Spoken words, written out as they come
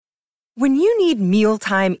When you need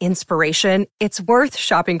mealtime inspiration, it's worth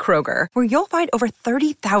shopping Kroger, where you'll find over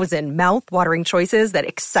 30,000 mouth-watering choices that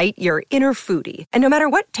excite your inner foodie. And no matter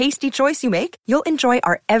what tasty choice you make, you'll enjoy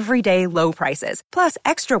our everyday low prices, plus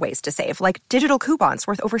extra ways to save, like digital coupons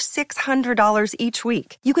worth over $600 each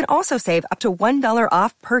week. You can also save up to $1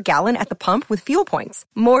 off per gallon at the pump with fuel points.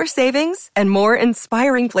 More savings and more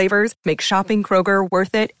inspiring flavors make shopping Kroger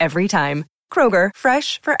worth it every time. Kroger,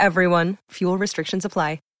 fresh for everyone. Fuel restrictions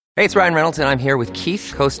apply. Hey, it's Ryan Reynolds, and I'm here with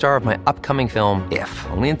Keith, co-star of my upcoming film, If,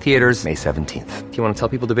 only in theaters May 17th. Do you want to tell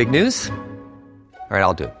people the big news? All right,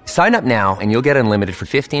 I'll do it. Sign up now and you'll get unlimited for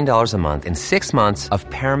 $15 a month and 6 months of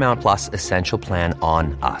Paramount Plus Essential Plan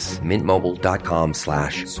on us.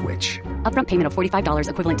 MintMobile.com/switch. Upfront payment of $45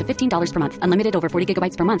 equivalent to $15 per month. Unlimited over 40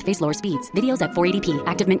 gigabytes per month. Face lower speeds. Videos at 480p.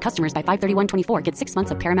 Active Mint customers by 531.24 get 6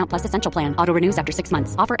 months of Paramount Plus Essential Plan. Auto renews after 6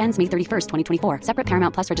 months. Offer ends May 31st, 2024. Separate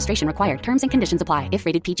Paramount Plus registration required. Terms and conditions apply if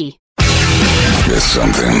rated PG. It's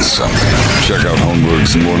something. Check out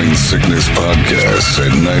Holmberg's Morning Sickness Podcast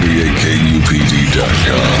at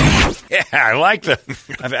 98kupd.com. Yeah, I like them.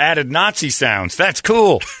 I've added Nazi sounds. That's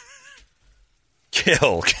cool.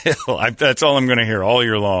 Kill. That's all I'm going to hear all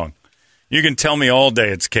year long. You can tell me all day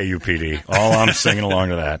it's KUPD. All I'm singing along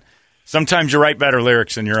to that. Sometimes you write better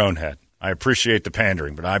lyrics in your own head. I appreciate the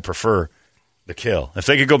pandering, but I prefer the kill. If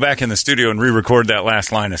they could go back in the studio and re-record that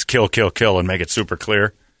last line as kill, kill, kill and make it super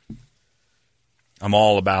clear, I'm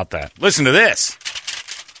all about that. Listen to this.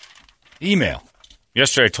 Email.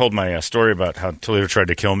 Yesterday I told my story about how Toledo tried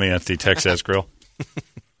to kill me at the Texas Grill.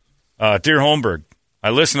 Dear Holmberg,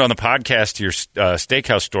 I listened on the podcast to your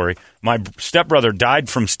steakhouse story. My stepbrother died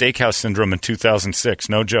from steakhouse syndrome in 2006.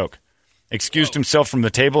 No joke. Excused himself from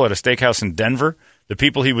the table at a steakhouse in Denver. The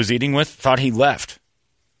people he was eating with thought he left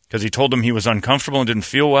because he told them he was uncomfortable and didn't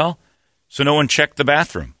feel well, so no one checked the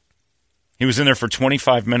bathroom. He was in there for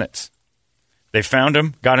 25 minutes. They found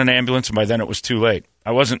him, got an ambulance, and by then it was too late.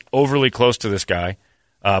 I wasn't overly close to this guy,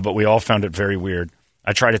 but we all found it very weird.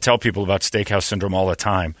 I try to tell people about steakhouse syndrome all the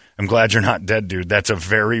time. I'm glad you're not dead, dude. That's a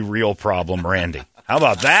very real problem, Randy. How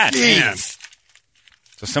about that? Jeez.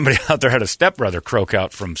 So somebody out there had a stepbrother croak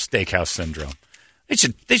out from steakhouse syndrome.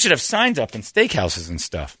 They should have signs up in steakhouses and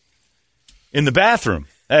stuff. In the bathroom.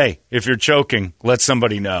 Hey, if you're choking, let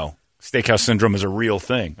somebody know. Steakhouse syndrome is a real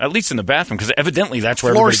thing. At least in the bathroom, because evidently that's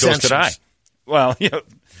where everybody goes to die. Well,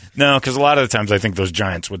 no, because a lot of the times I think those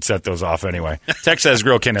giants would set those off anyway. Texas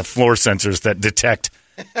Grill can have floor sensors that detect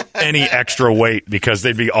any extra weight because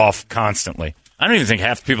they'd be off constantly. I don't even think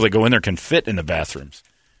half the people that go in there can fit in the bathrooms.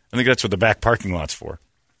 I think that's what the back parking lot's for.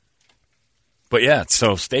 But yeah,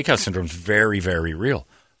 so steakhouse syndrome is very, very real.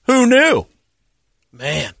 Who knew?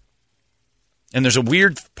 Man. And there's a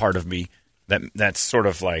weird part of me that's sort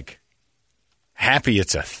of like happy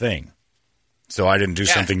it's a thing. So I didn't do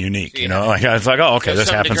something unique, you know? Like, I was like, oh, okay, this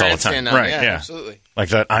happens all the time. Right, yeah. Absolutely. Like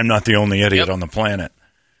that, I'm not the only idiot on the planet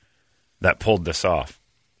that pulled this off.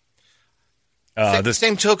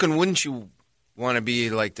 Same token, wouldn't you want to be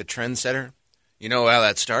like the trendsetter? You know how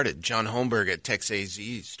that started. John Holmberg at Tex AZ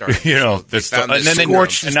started. You know,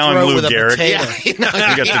 and now I'm Lou Gehrig. You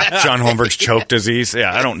got the John Holmberg's choke disease.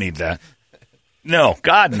 Yeah, I don't need that. No,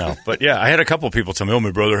 God, no. But yeah, I had a couple of people tell me, oh,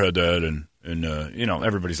 my brother had that, and you know,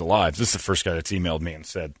 everybody's alive. This is the first guy that's emailed me and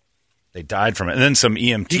said they died from it. And then some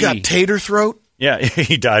EMT. You got tater throat? Yeah,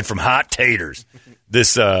 he died from hot taters.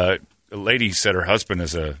 This lady said her husband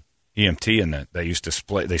is a EMT, and that they used to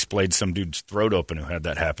they splayed some dude's throat open who had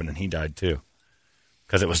that happen, and he died too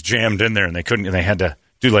because it was jammed in there, and they had to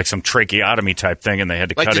do like some tracheotomy type thing, and they had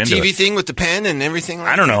to cut into it. Like the TV thing with the pen and everything. Like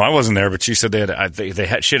I don't know. I wasn't there, but she said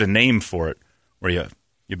she had a name for it where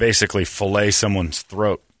you basically fillet someone's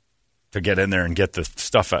throat to get in there and get the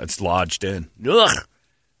stuff out. It's lodged in. Ugh.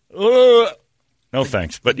 No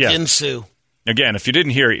thanks. But yeah. Ginsu. Again, if you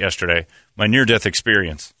didn't hear it yesterday, my near-death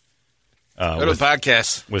experience. Go to the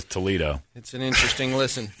podcast. With Toledo. It's an interesting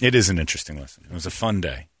listen. It is an interesting listen. It was a fun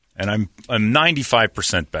day. And I'm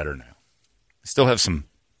 95% better now. I still have some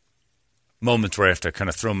moments where I have to kind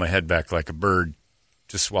of throw my head back like a bird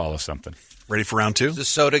to swallow something. Ready for round two? Does the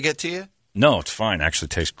soda get to you? No, it's fine. Actually,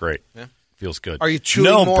 it tastes great. Yeah. Feels good. Are you chewing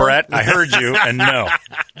more? No, Brett, I heard you, and no.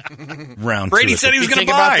 Round Brady two. said he was going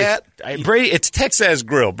to buy. About that? Brady, it's Texas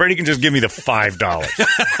Grill. Brady can just give me the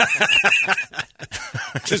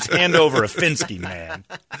 $5. Just hand over a Finsky, man.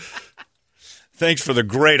 Thanks for the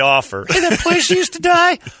great offer. Hey, that place used to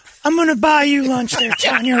die? I'm going to buy you lunch there,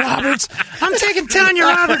 Tanya Roberts. I'm taking Tanya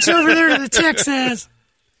Roberts over there to the Texas.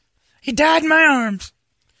 He died in my arms.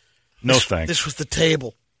 No thanks. This was the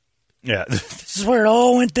table. Yeah. This is where it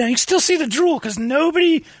all went down. You can still see the drool because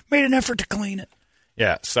nobody made an effort to clean it.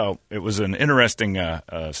 Yeah, so it was an interesting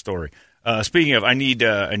story. Speaking of, I need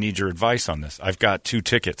your advice on this. I've got 2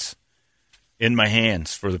 tickets in my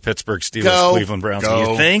hands for the Pittsburgh Steelers, Cleveland Browns.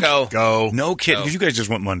 Go. You think? Go. No kidding, because you guys just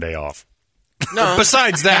went Monday off. No.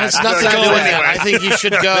 Besides that, It's nothing to do with that. I think you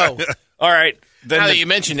should go. All right. Then Now that you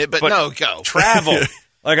mentioned it, but no, go. Travel.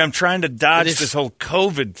 Like, I'm trying to dodge this whole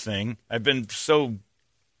COVID thing. I've been so,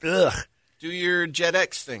 ugh. Do your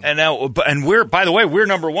JetX thing. And now, and we're, by the way, we're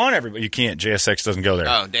number 1. Everybody, you can't. JSX doesn't go there.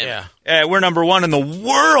 Oh, damn. We're number 1 in the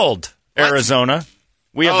world. What? Arizona.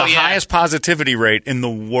 We have the highest positivity rate in the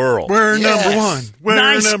world. we're number 1. We're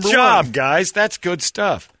nice number job, 1. guys. That's good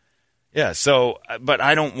stuff. Yeah. So, but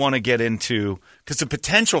I don't want to get into, because the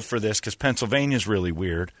potential for this, because Pennsylvania's really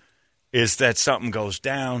weird, is that something goes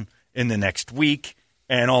down in the next week.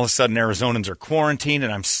 And all of a sudden, Arizonans are quarantined,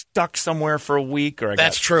 and I'm stuck somewhere for a week.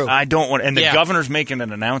 That's true. I don't want. And the governor's making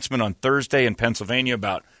an announcement on Thursday in Pennsylvania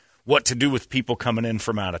about what to do with people coming in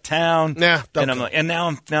from out of town. Yeah, and I'm like, and now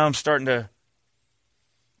I'm starting to.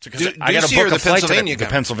 I got to Ducey book or a the flight Pennsylvania to the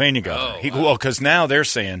governor? Pennsylvania governor. Oh, wow. Because now they're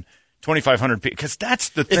saying 2,500 people. Because that's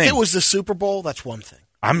the thing. If it was the Super Bowl, that's one thing.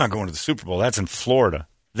 I'm not going to the Super Bowl. That's in Florida.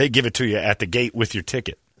 They give it to you at the gate with your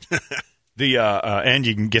ticket. And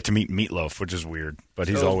you can get to meet Meatloaf, which is weird, but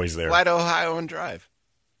he's always there. Fly to Ohio and drive.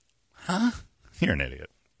 Huh? You're an idiot.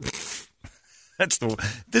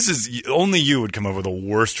 Only you would come up with the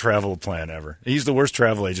worst travel plan ever. He's the worst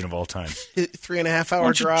travel agent of all time. 3.5 Why hour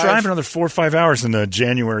don't you drive. drive another 4 or 5 hours in the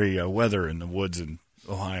January weather in the woods in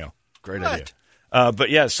Ohio? Great idea. But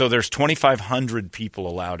yeah, so there's 2,500 people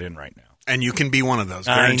allowed in right now. And you can be one of those,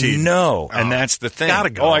 guaranteed. I know, and that's the thing.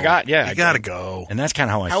 Gotta go. Oh, I got, yeah. You gotta go. And that's kind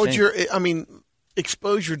of how I How think. would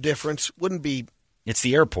exposure difference wouldn't be, It's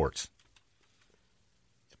the airports.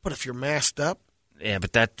 but if you're masked up, Yeah,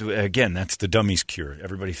 but that's the dummy's cure.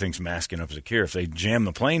 Everybody thinks masking up is a cure. If they jam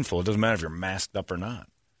the plane full, it doesn't matter if you're masked up or not.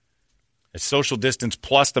 It's social distance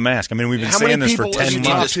plus the mask. I mean, we've been How saying many this for people 10 have you Need the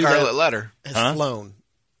months. talked to Scarlet that- Letter. has flown.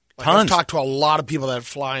 Like, Tons. I've talked to a lot of people that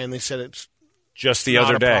fly, and they said it's Just the not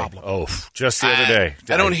other a day. problem. Oh, just the other day.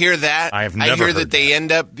 I don't hear that. I have I never hear heard that they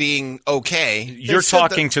end up being okay. You're said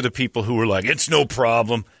talking to the people who were like, it's no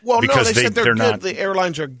problem. well, because no, they said they're good. not. The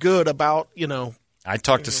airlines are good about I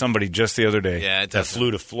talked to somebody just the other day Yeah, it that doesn't.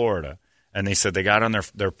 flew to Florida, and they said they got on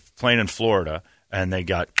their plane in Florida, and they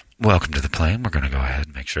got, welcome to the plane. We're going to go ahead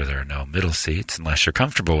and make sure there are no middle seats unless you're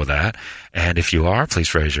comfortable with that. And if you are,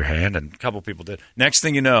 please raise your hand. And a couple people did. Next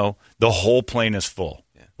thing you know, the whole plane is full,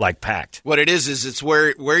 like packed. What it is it's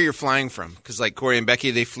where you're flying from. Because like Corey and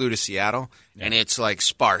Becky, they flew to Seattle, and it's like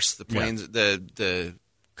sparse. The planes, the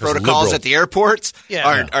protocols liberal. at the airports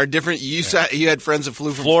Yeah. are different. You had friends that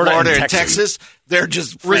flew from Florida Florida and and Texas. Texas. They're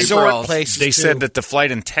just free for resort all. places. They too. said that the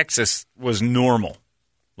flight in Texas was normal.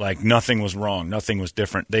 Like nothing was wrong. Nothing was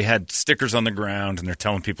different. They had stickers on the ground, and they're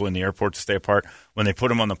telling people in the airport to stay apart. When they put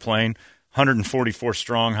them on the plane, 144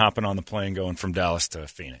 strong hopping on the plane going from Dallas to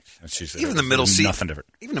Phoenix. And she said Even it the was middle seat. nothing different.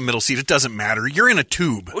 Even the middle seat, it doesn't matter. You're in a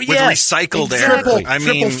tube with yeah, recycled exactly. air. I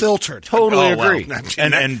triple mean, filtered. Totally Oh, well, agree. that-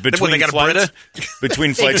 and that- between what, they got a flights,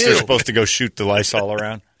 between flights, do. they're supposed to go shoot the Lysol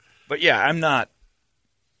around. But yeah, I'm not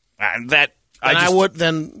that. And I just, would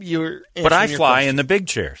then you're. but I answering your fly question. in the big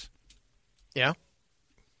chairs, Yeah.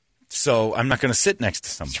 so I'm not going to sit next to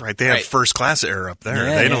somebody. That's right. They have Right. first class air up there.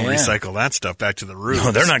 Yeah, they don't yeah. recycle that stuff back to the roof.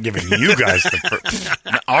 No, they're not giving you guys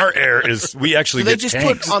the. Our air is. We actually Do they get just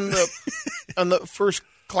tanks. put on the first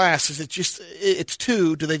class? Is it just it's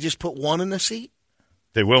two? Do they just put one in the seat?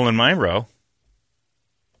 They will in my row.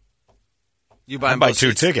 You buy, I buy both 2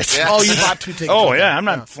 seats. tickets. Yeah. Oh, you bought 2 tickets. Oh Okay. yeah, I'm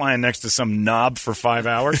not flying next to some knob for 5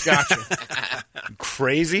 hours. Gotcha.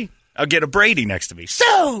 Crazy. I'll get a Brady next to me.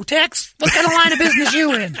 So, Tex, what kind of line of business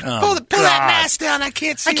you in? Pull that mask down. I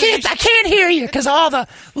can't see. I can't hear you because all the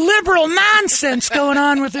liberal nonsense going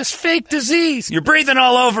on with this fake disease. You're breathing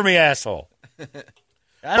all over me, asshole. I don't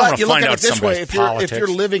But want you to look find at out it this way: somebody's if you're politics.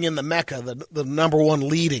 living in the Mecca, the number one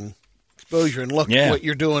leading exposure, and look Yeah. at what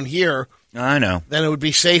you're doing here, I know. then it would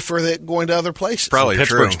be safer than going to other places. Probably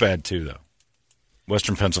Pittsburgh's true. bad too, though.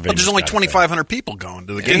 Western Pennsylvania. But there's only 2,500 people going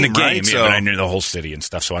to the game, in the game, right? yeah, So but I knew the whole city and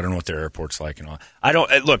stuff, so I don't know what their airport's like and all. I don't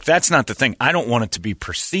look. That's not the thing. I don't want it to be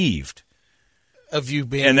perceived, Of you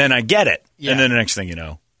being, and then I get it, Yeah. and then the next thing you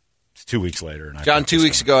know, it's 2 weeks later. And John, 2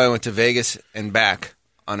 weeks ago, I went to Vegas and back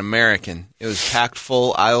on American. It was packed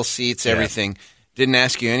full, aisle seats, everything. Didn't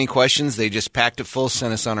ask you any questions. They just packed it full,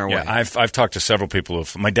 sent us on our way. Yeah, I've talked to several people.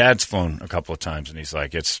 My dad's flown a couple of times, and he's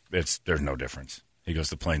like, it's there's no difference. He goes,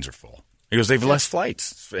 the planes are full. He goes, they've less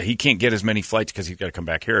flights. He can't get as many flights because he's got to come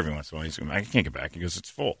back here every once in a while. He's going, I can't get back. He goes, it's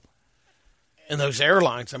full. and those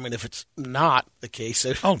airlines. I mean, if it's not the case,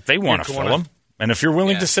 Oh, they want to fill them. And if you're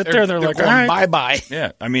willing to sit there, they're like, going, all right. bye-bye.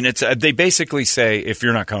 Yeah, I mean, it's they basically say, if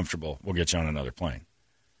you're not comfortable, we'll get you on another plane.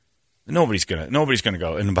 Nobody's gonna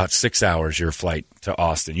go. In about 6 hours, your flight to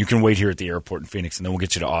Austin. You can wait here at the airport in Phoenix, and then we'll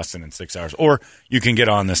get you to Austin in 6 hours. Or you can get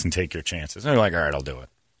on this and take your chances. And they're like, all right, I'll do it.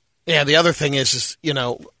 Yeah, the other thing is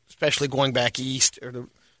especially going back east or the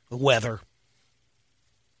weather.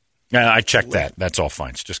 Yeah, I checked that. That's all fine.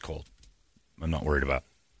 It's just cold. I'm not worried about.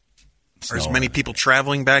 Are as many people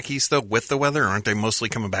traveling back east, though, with the weather? Aren't they mostly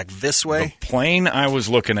coming back this way? The plane I was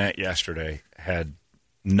looking at yesterday had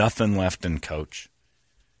nothing left in coach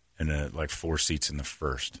and like 4 seats in the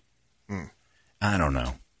first. I don't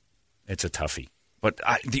know. It's a toughie. But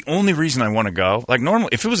the only reason I want to go, like normal,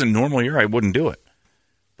 if it was a normal year, I wouldn't do it.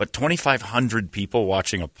 But 2,500 people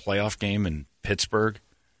watching a playoff game in Pittsburgh.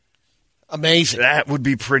 Amazing. That would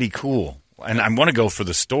be pretty cool. And I want to go for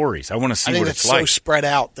the stories. I want to see what it's like. I think it's so spread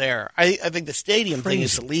out there. I think the stadium thing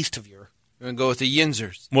is the least of your. You're going to go with the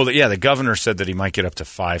Yinzers. Well, the governor said that he might get up to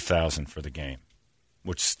 5,000 for the game,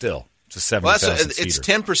 which still, it's a 7,000 seater. It's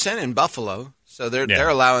 10% in Buffalo, so they're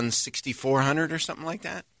allowing 6,400 or something like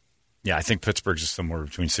that. Yeah, I think Pittsburgh's is somewhere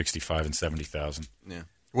between 65 and 70,000. Yeah. It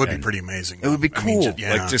would be pretty amazing. It would be cool. I mean,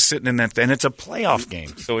 like just sitting in that, and it's a playoff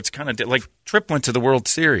game, so it's kind of like Tripp went to the World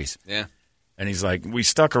Series. Yeah. And he's like, we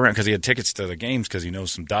stuck around because he had tickets to the games because he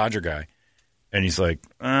knows some Dodger guy. And he's like,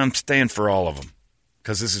 I'm staying for all of them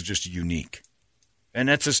because this is just unique. And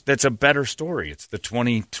that's a better story. It's the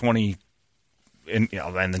 2020, and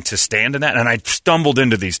then to stand in that. And I stumbled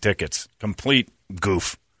into these tickets, complete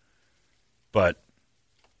goof. But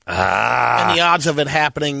and the odds of it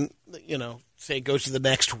happening, say it goes to the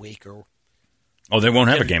next week or. Oh, they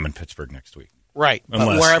won't have a game in Pittsburgh next week. Right,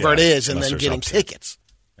 but wherever it is, and then getting tickets.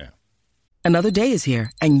 Another day is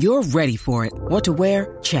here, and you're ready for it. What to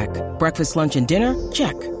wear? Check. Breakfast, lunch, and dinner?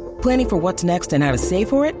 Check. Planning for what's next and how to save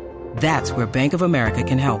for it? That's where Bank of America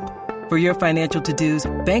can help. For your financial to-dos,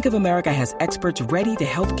 Bank of America has experts ready to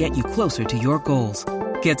help get you closer to your goals.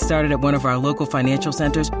 Get started at one of our local financial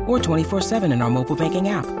centers or 24/7 in our mobile banking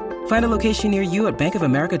app. Find a location near you at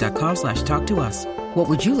bankofamerica.com/talktous. What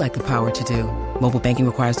would you like the power to do? Mobile banking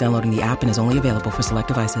requires downloading the app and is only available for select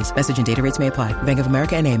devices. Message and data rates may apply. Bank of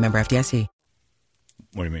America N.A., member FDIC.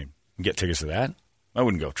 What do you mean? Get tickets to that? I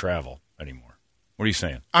wouldn't go travel anymore. What are you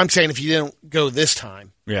saying? I'm saying if you didn't go this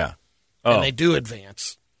time. Yeah. And they do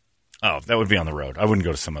advance. Oh, that would be on the road. I wouldn't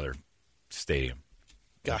go to some other stadium.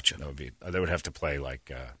 Gotcha. They would have to play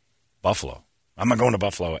like Buffalo. I'm not going to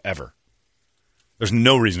Buffalo ever. There's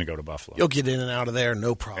no reason to go to Buffalo. You'll get in and out of there,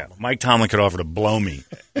 no problem. Yeah. Mike Tomlin could offer to blow me,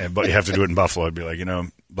 but you have to do it in Buffalo. I'd be like,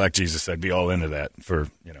 Black Jesus, I'd be all into that for,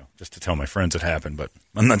 just to tell my friends it happened, but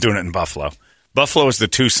I'm not doing it in Buffalo. Buffalo is the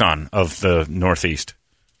Tucson of the Northeast.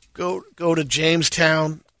 Go to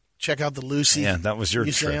Jamestown, check out the Lucy. Yeah, that was your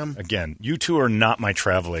museum. trip. Again, you two are not my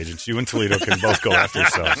travel agents. You and Toledo can both go after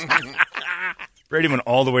yourselves. Brady went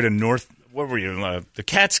all the way to North. What were you? The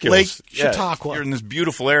Catskills. Lake Chautauqua. You're in this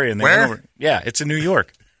beautiful area. And they Where? went over. Yeah, it's in New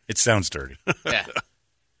York. It sounds dirty. Yeah.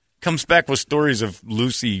 Comes back with stories of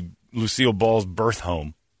Lucille Ball's birth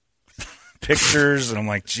home. Pictures, and I'm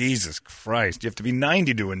like, Jesus Christ. You have to be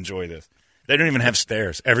 90 to enjoy this. They don't even have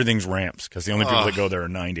stairs. Everything's ramps because the only people that go there are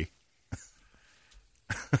 90.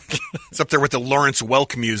 It's up there with the Lawrence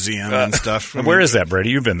Welk Museum and stuff. Where is that, Brady?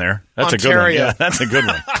 You've been there. That's Ontario. a good one. Yeah, that's a good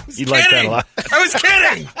one. You like that a lot. I was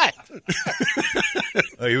kidding.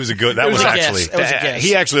 Oh, he was a good. That It was was a actually. guess. It was a guess.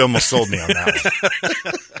 He actually almost sold me on that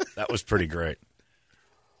one. That was pretty great.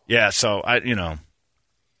 Yeah. So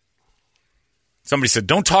somebody said,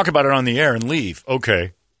 "Don't talk about it on the air and leave."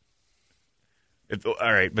 Okay. All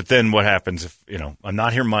right, but then what happens if I'm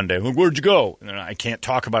not here Monday? Where'd you go? And I can't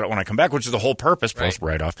talk about it when I come back, which is the whole purpose. Plus,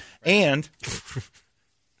 write off, and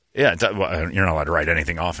you're not allowed to write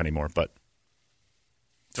anything off anymore. But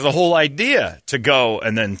so the whole idea to go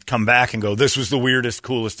and then come back and go, this was the weirdest,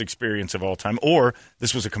 coolest experience of all time, or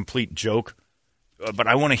this was a complete joke. But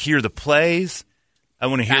I want to hear the plays. I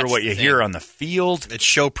want to hear what you hear on the field. It's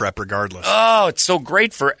show prep regardless. Oh, it's so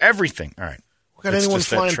great for everything. All right. Got anyone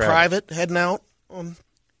flying private heading out?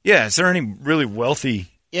 Yeah, is there any really wealthy?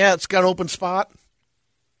 Yeah, it's got an open spot.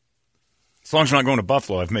 As long as I'm not going to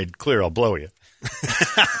Buffalo, I've made clear I'll blow you.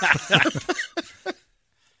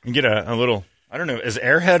 And get a little, I don't know, is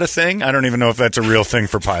Airhead a thing? I don't even know if that's a real thing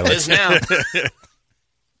for pilots. It is now.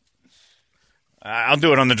 I'll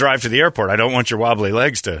do it on the drive to the airport. I don't want your wobbly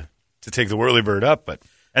legs to take the whirlybird up.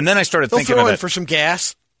 And then I started They'll thinking throw of in it. for some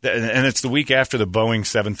gas. And it's the week after the Boeing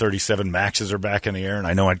 737 Maxes are back in the air, and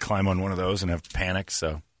I know I'd climb on one of those and have panic.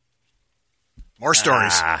 So More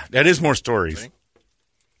stories. That is more stories.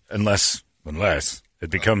 Unless it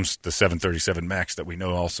becomes the 737 Max that we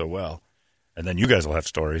know all so well. And then you guys will have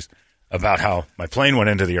stories about how my plane went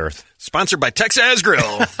into the earth. Sponsored by Texas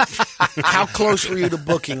Grill. How close were you to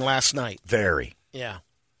booking last night? Very. Yeah.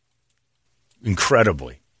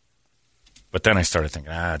 Incredibly. But then I started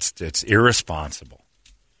thinking, it's irresponsible.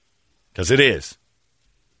 Because it is.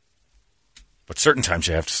 But certain times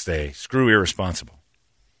you have to say, screw irresponsible.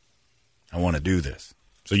 I want to do this.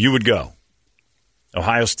 So you would go.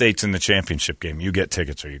 Ohio State's in the championship game. You get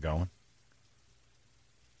tickets. Are you going?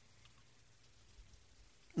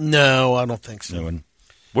 No, I don't think so.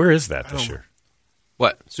 Where is that this year?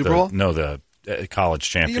 What? Super Bowl? No, the college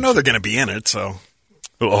championship. You know they're going to be in it, so.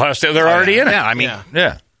 Ohio State, they're already in it. Yeah, I mean.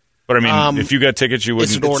 Yeah. But, I mean, if you got tickets, you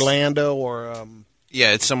wouldn't. Is it Orlando or?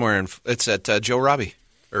 Yeah, it's somewhere it's at Joe Robbie.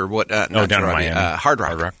 Or what? Down Joe in Robbie, Miami. Hard Rock.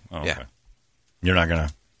 Hard Rock? Oh, okay. Yeah. You're not going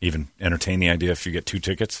to even entertain the idea if you get 2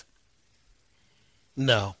 tickets?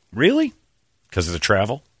 No. Really? Because of the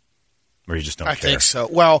travel? Or you just don't care? I think so.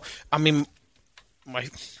 Well, I mean, my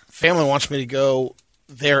family wants me to go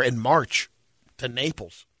there in March to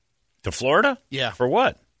Naples. To Florida? Yeah. For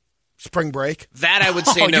what? Spring break. That I would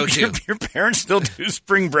say no to. Your parents still do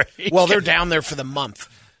spring break? Well, they're down there for the month.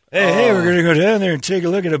 Hey, we're going to go down there and take a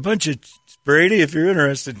look at a bunch of Brady if you're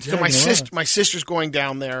interested. So my sister's going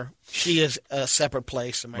down there. She is a separate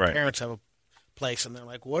place, and my parents have a place. And they're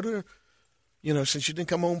like, what are, since you didn't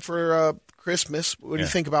come home for Christmas, what do you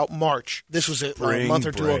think about March? This was a month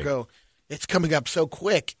or 2 ago. It's coming up so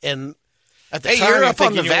quick. And at the time, you're up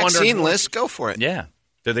on the you're vaccine list. Go for it. Yeah.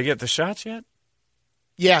 Did they get the shots yet?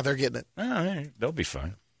 Yeah, they're getting it. Oh, right. They'll be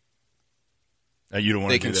fine. You don't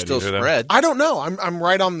want they to do can that still either, spread. I don't know. I'm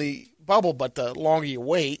right on the bubble, but the longer you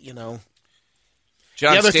wait, John, the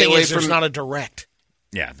other stay thing away is there's from not a direct.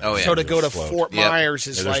 Yeah. So to go to Fort Myers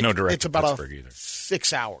is there's like no direct it's about Pittsburgh either.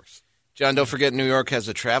 6 hours. John, don't forget New York has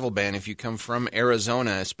a travel ban. If you come from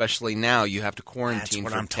Arizona, especially now, you have to quarantine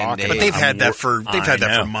for 10 days. But they've had that for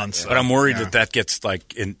months. But I'm worried that gets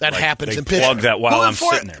like in that like, happens they in plug Pittsburgh. that while I'm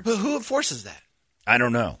sitting there. But who enforces that? I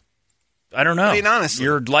don't know. I mean, honestly.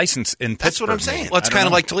 Your license in Pittsburgh. That's what I'm saying. Well, it's kind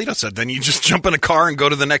of like Toledo said. Then you just jump in a car and go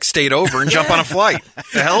to the next state over and jump on a flight.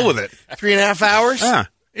 The hell with it. 3.5 hours?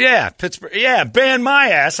 Yeah, Pittsburgh. Yeah, ban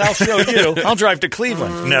my ass. I'll show you. I'll drive to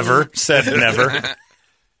Cleveland. Never said never.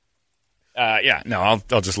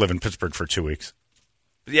 I'll just live in Pittsburgh for 2 weeks.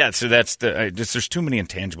 But yeah, so that's there's too many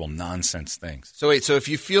intangible nonsense things. So wait, so if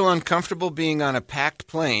you feel uncomfortable being on a packed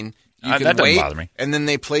plane, you can that doesn't wait, bother me. and then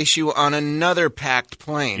they place you on another packed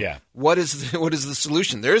plane. Yeah. What is the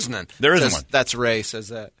solution? There is none. There isn't one. That's Ray says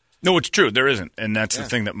that. No, it's true. There isn't, and that's the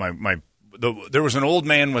thing that there was an old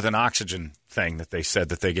man with an oxygen thing that they said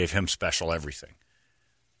that they gave him special everything,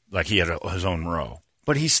 like he had his own row.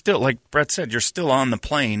 But he's still, like Brett said, you're still on the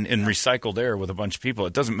plane in recycled air with a bunch of people.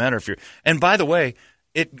 It doesn't matter if you're. And by the way,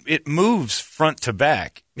 it moves front to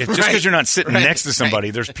back. Just because you're not sitting next to somebody,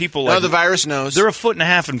 there's people like the virus knows. They're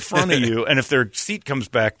 1.5 feet in front of you, and if their seat comes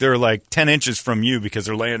back, they're like 10 inches from you because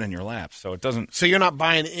they're laying in your lap. So it doesn't. So you're not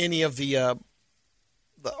buying any of the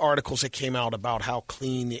articles that came out about how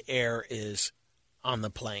clean the air is on the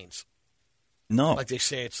planes. No, like they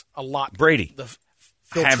say, it's a lot. Brady, the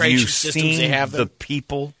filtration have you systems seen they have the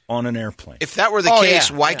people on an airplane? If that were the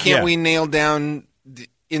case, why can't we nail down the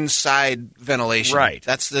inside ventilation? Right.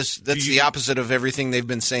 That's the opposite of everything they've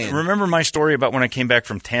been saying. Remember my story about when I came back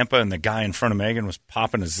from Tampa and the guy in front of Megan was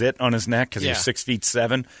popping a zit on his neck because he was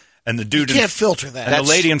 6'7", and the dude you can't filter that. And the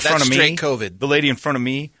lady in front of me, straight COVID. The lady in front of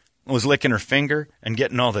me was licking her finger and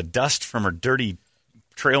getting all the dust from her dirty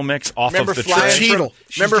trail mix off of the tray.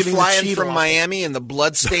 Remember flying from Miami and the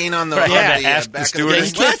blood stain on the ask the back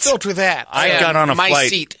stewardess. of You can't filter that. I got on a my flight.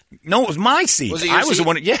 Seat. No, it was my seat. Was it your I was seat? the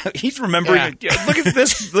one. Yeah, he's remembering. Yeah. Look at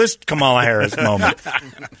this Kamala Harris moment.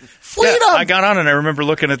 Freedom. Yeah, I got on and I remember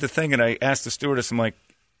looking at the thing and I asked the stewardess. I'm like,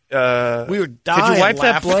 we were dying. could you wipe that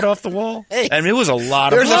laughing. blood off the wall? Hey, and it was a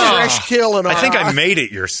lot of there's blood. a fresh kill in our I think I eye. made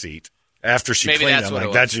it your seat after she Maybe cleaned that's it. I'm what like, it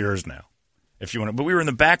was. that's yours now. If you want to. But we were in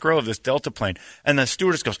the back row of this Delta plane, and the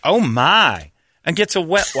stewardess goes, "Oh my," and gets a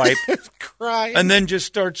wet wipe, crying, and then just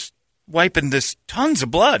starts wiping this tons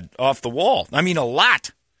of blood off the wall. I mean, a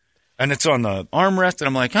lot. And it's on the armrest, and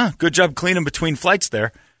I'm like, good job cleaning between flights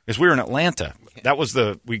there, because we were in Atlanta. That was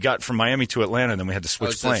we got from Miami to Atlanta, and then we had to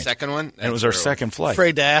switch planes. The second one? And it was our second flight.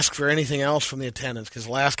 Afraid to ask for anything else from the attendants because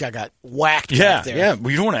the last guy got whacked Yeah, back there. yeah. Well,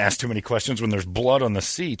 you don't want to ask too many questions when there's blood on the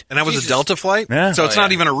seat. And that was a Delta flight? Yeah. So it's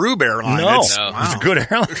not even a Rube airline. No, It's it's a good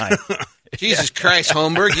airline. Jesus Christ,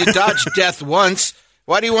 Holmberg, you dodged death once.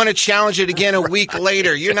 Why do you want to challenge it again a week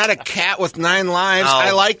later? You're not a cat with 9 lives. Oh.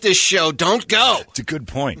 I like this show. Don't go. It's a good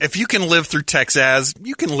point. If you can live through Texas,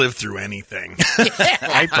 you can live through anything.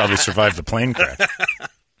 I probably survived the plane crash.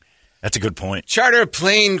 That's a good point. Charter a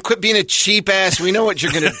plane. Quit being a cheap ass. We know what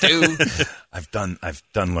you're going to do. I've done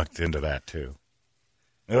looked into that too.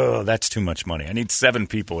 Oh, that's too much money. I need 7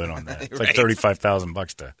 people in on that. It's like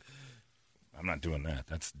 $35,000 to. I'm not doing that.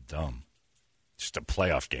 That's dumb. Just a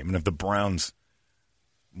playoff game. And if the Browns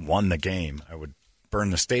won the game, I would burn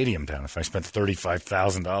the stadium down if I spent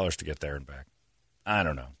 $35,000 to get there and back. I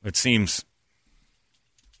don't know. It seems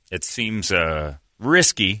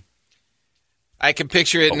risky. I can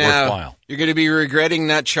picture it now. Worthwhile. You're going to be regretting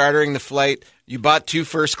not chartering the flight. You bought 2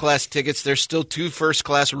 first-class tickets. There's still 2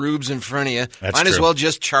 first-class rubes in front of you. That's Might as true. well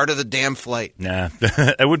just charter the damn flight. Nah,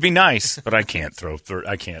 it would be nice, but I can't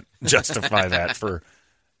I can't justify that for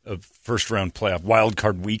a first-round playoff wild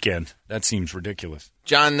card weekend. That seems ridiculous.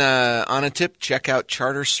 John, on a tip, check out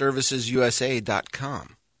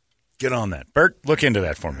charterservicesusa.com. Get on that. Bert, look into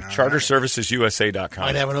that for me. Charterservicesusa.com.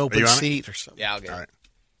 Might have an open seat or something. Yeah, I'll get it.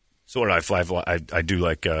 So what do I fly? I do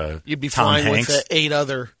like You'd be Tom flying Hanks. with 8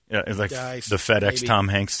 other It's like guys, the FedEx maybe. Tom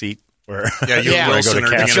Hanks seat. Where Yeah, you and Wilson are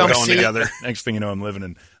going to Jump go seat. together. Next thing you know, I'm living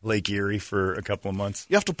in Lake Erie for a couple of months.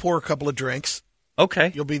 You have to pour a couple of drinks.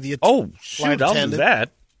 Okay. You'll be the Oh, flight shoot, I'll do attendant.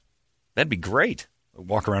 that. That'd be great. I'll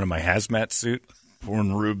walk around in my hazmat suit,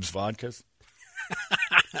 pouring Rube's vodkas.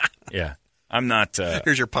 Yeah. I'm not...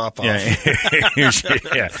 Here's your pop-off. Yeah, here's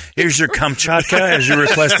your Kamchatka, as you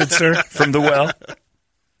requested, sir, from the well.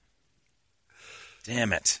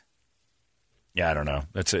 Damn it. Yeah, I don't know.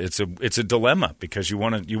 It's a dilemma because you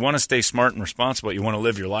want to stay smart and responsible. You want to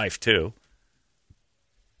live your life too,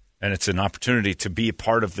 and it's an opportunity to be a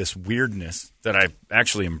part of this weirdness that I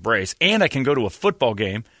actually embrace. And I can go to a football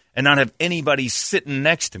game and not have anybody sitting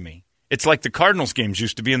next to me. It's like the Cardinals games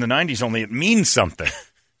used to be in the '90s. Only it means something.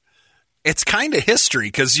 It's kind of history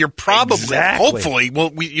because you're probably, hopefully,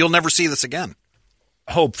 you'll never see this again.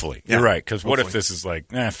 Hopefully. Yeah, You're right. Because what if hopefully. this is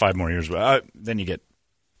like 5 more years? Then you get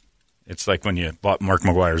 – it's like when you bought Mark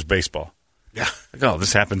McGuire's baseball. Yeah. Like, oh,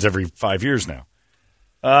 this happens every 5 years now.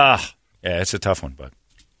 Yeah, it's a tough one, but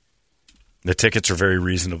the tickets are very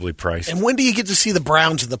reasonably priced. And when do you get to see the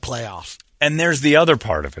Browns in the playoffs? And there's the other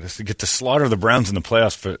part of it is to get to slaughter the Browns in the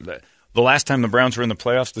playoffs. For the last time the Browns were in the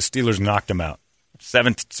playoffs, the Steelers knocked them out.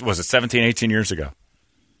 17, 18 years ago.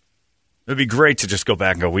 It would be great to just go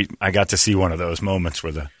back and go, I got to see one of those moments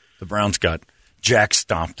where the Browns got jack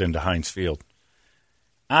stomped into Heinz Field.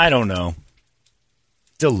 I don't know.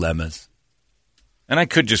 Dilemmas. And I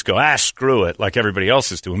could just go, screw it, like everybody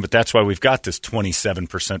else is doing, but that's why we've got this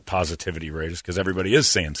 27% positivity rate, is because everybody is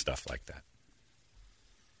saying stuff like that.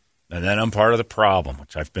 And then I'm part of the problem,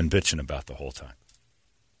 which I've been bitching about the whole time.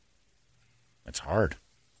 It's hard.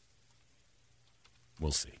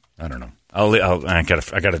 We'll see. I don't know. I got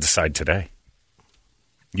to decide today.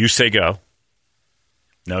 You say go.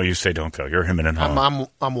 No, you say don't go. You're him and I'm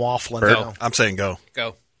waffling. Bert? Now. I'm saying go.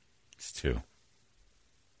 Go. It's 2.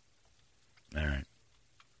 All right.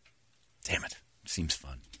 Damn it. Seems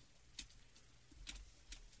fun.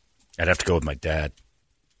 I'd have to go with my dad.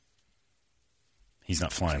 He's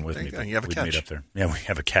not flying with me. But you have a we'd catch. meet up there. Yeah, we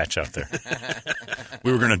have a catch out there.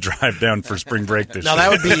 We were going to drive down for spring break this Now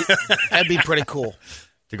year. that'd be pretty cool.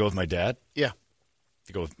 To go with my dad? Yeah.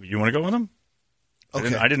 You want to go with him?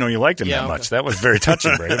 Okay. I didn't know you liked him that okay. much. That was very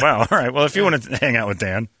touching, Brady. Wow. All right. Well, if you want to hang out with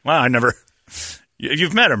Dan, wow,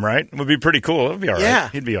 you've met him, right? It would be pretty cool. It would be all right. Yeah.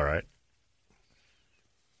 He'd be all right.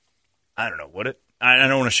 I don't know. Would it? I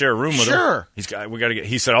don't want to share a room with him. Sure. He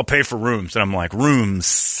said, I'll pay for rooms. And I'm like,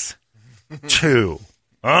 rooms? 2.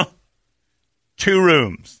 Huh? 2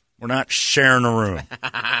 rooms. We're not sharing a room.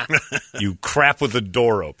 You crap with the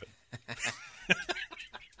door open.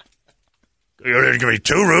 You're going to give me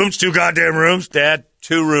 2 rooms, 2 goddamn rooms? Dad,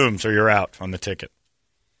 2 rooms or you're out on the ticket.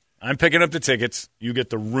 I'm picking up the tickets. You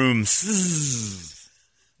get the rooms.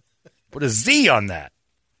 Put a Z on that.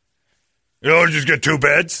 You don't just get 2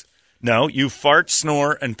 beds? No, you fart,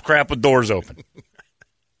 snore, and crap with doors open.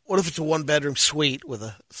 What if it's a 1-bedroom suite with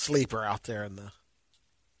a sleeper out there in the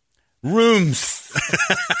Rooms.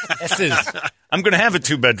 I'm going to have a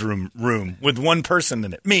 2-bedroom room with 1 person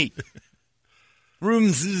in it. Me.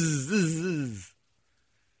 Rooms.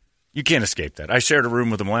 You can't escape that. I shared a room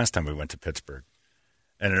with him last time we went to Pittsburgh.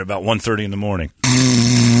 And at about 1:30 in the morning.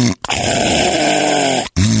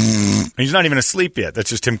 He's not even asleep yet.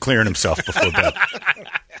 That's just him clearing himself before bed.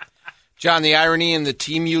 John, the irony in the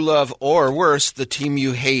team you love, or worse, the team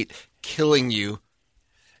you hate, killing you.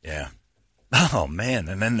 Yeah. Oh, man.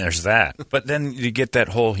 And then there's that. But then you get that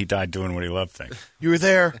whole he died doing what he loved thing. You were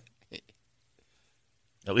there.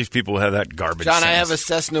 At least people have that garbage John, sense. I have a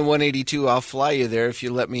Cessna 182. I'll fly you there if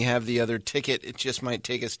you let me have the other ticket. It just might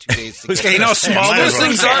take us 2 days to get You know how small those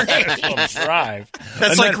things are? Drive.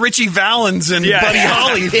 That's like Richie Valens and Buddy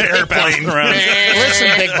Holly there playing around. Listen,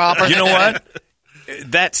 Big Bopper. You know what?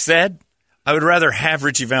 That said, I would rather have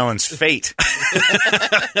Richie Valens' fate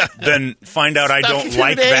than find out I don't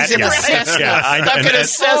like that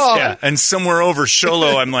guy. And somewhere over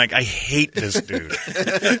Sholo, I'm like, I hate this dude.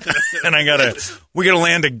 And we gotta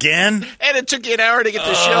land again. And it took you an hour to get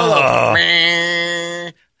to Sholo.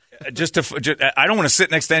 I don't want to sit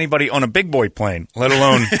next to anybody on a big boy plane, let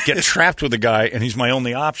alone get trapped with a guy, and he's my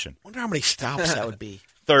only option. I wonder how many stops that would be.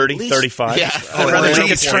 30, 35. Yeah. I'd rather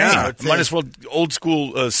take a train. Yeah. Might as well old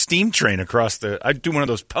school steam train across I'd do one of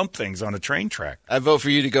those pump things on a train track. I vote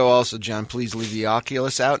for you to go also, John. Please leave the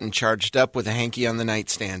Oculus out and charged up with a hanky on the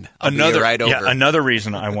nightstand. I'll be right over. Yeah, another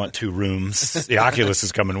reason I want 2 rooms. The Oculus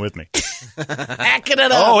is coming with me. Packing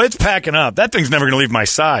it up. Oh, it's packing up. That thing's never going to leave my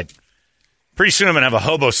side. Pretty soon I'm going to have a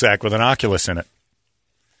hobo sack with an Oculus in it.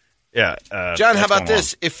 Yeah. John, how about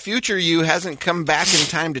this? If future you hasn't come back in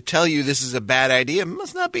time to tell you this is a bad idea, it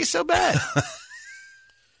must not be so bad.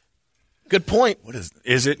 Good point. What is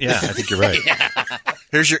it? Yeah, I think you're right.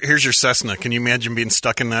 Here's your Cessna. Can you imagine being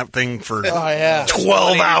stuck in that thing for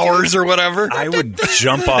 12 hours or whatever? I would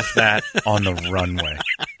jump off that on the runway.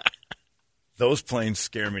 Those planes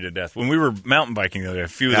scare me to death. When we were mountain biking the other day, a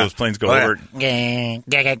few of those planes go over. They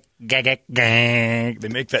make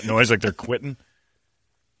that noise like they're quitting.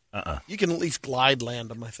 You can at least glide land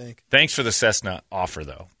them, I think. Thanks for the Cessna offer,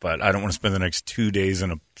 though. But I don't want to spend the next 2 days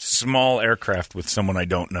in a small aircraft with someone I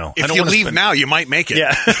don't know. If you leave now, you might make it.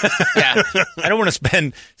 Yeah. I don't want to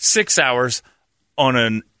spend 6 hours on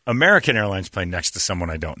an American Airlines plane next to someone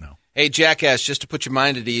I don't know. Hey, Jackass, just to put your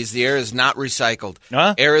mind at ease, the air is not recycled.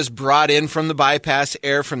 Huh? Air is brought in from the bypass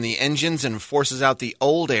air from the engines and forces out the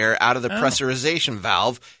old air out of the pressurization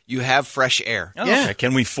valve. You have fresh air. Oh, yeah. Okay.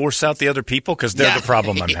 Can we force out the other people? Because they're the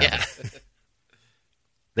problem I'm having.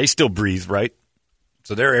 They still breathe, right?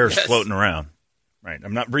 So their air is floating around. Right.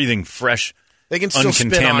 I'm not breathing fresh, they can still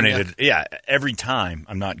uncontaminated. Spit on you. Yeah. Every time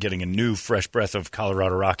I'm not getting a new fresh breath of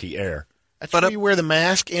Colorado Rocky air. That's why you wear the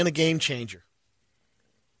mask and a game changer.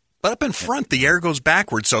 But up in front, the air goes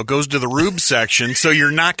backwards, so it goes to the rube section. So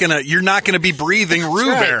you're not gonna be breathing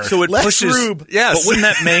rube air. So it Less pushes. rube. Yes. But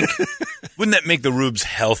wouldn't that make the rubes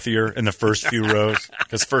healthier in the first few rows?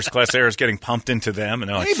 Because first class air is getting pumped into them, and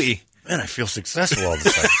they're like, maybe. Man, I feel successful all of a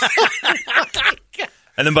sudden.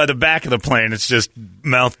 And then by the back of the plane, it's just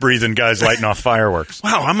mouth breathing guys lighting off fireworks.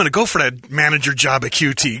 Wow, I'm gonna go for that manager job at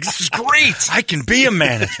QT. This is great. I can be a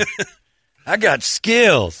manager. I got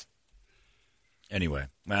skills. Anyway,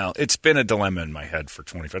 well, it's been a dilemma in my head for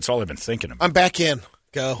 25. That's all I've been thinking about. I'm back in.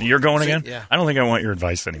 Go. You're going again? Yeah. I don't think I want your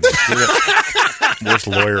advice anymore. You're the worst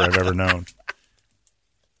lawyer I've ever known.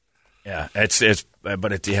 Yeah,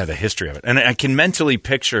 the history of it. And I can mentally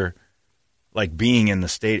picture, like, being in the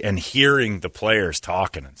state and hearing the players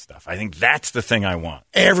talking and stuff. I think that's the thing I want.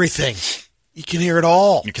 Everything. You can hear it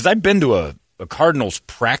all. Because I've been to a Cardinals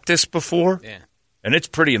practice before, Yeah. and it's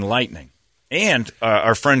pretty enlightening. And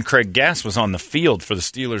our friend Craig Gass was on the field for the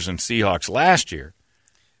Steelers and Seahawks last year.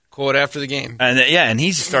 Quote after the game. And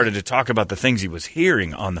he started to talk about the things he was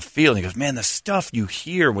hearing on the field. He goes, man, the stuff you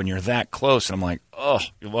hear when you're that close. And I'm like, oh,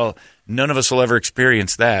 well, none of us will ever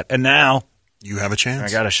experience that. And now you have a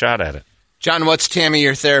chance. I got a shot at it. John, what's Tammy,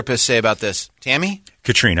 your therapist, say about this? Tammy?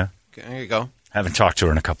 Katrina. There you go. Haven't talked to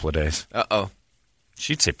her in a couple of days. Uh-oh.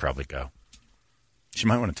 She'd say probably go. She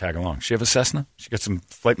might want to tag along. She have a Cessna? She got some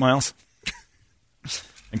flight miles?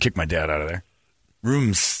 And kick my dad out of there.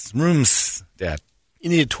 Rooms, Dad.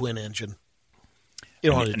 You need a twin engine.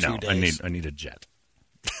 You don't want to do 2 days. I need a jet.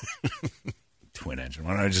 Twin engine.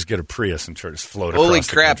 Why don't I just get a Prius and try to float across Holy the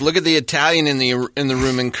crap, country? look at the Italian in the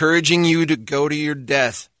room encouraging you to go to your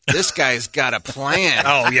death. This guy's got a plan.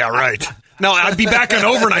 Oh, yeah, right. No, I'd be back on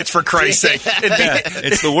overnights, for Christ's sake.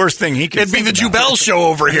 It's the worst thing he could It'd be the think about. Jubel show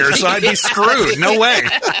over here, so I'd be screwed. No way.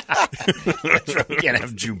 We can't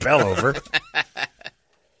have Jubel over.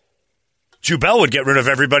 Jubel would get rid of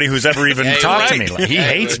everybody who's ever even talked to me. Like, he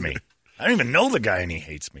hates me. I don't even know the guy, and he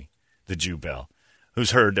hates me. The Jubel, who's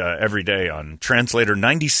heard every day on Translator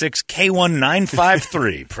 96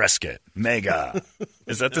 K1953 Prescott Mega.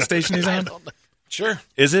 Is that the station he's on? Sure.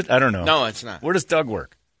 Is it? I don't know. No, it's not. Where does Doug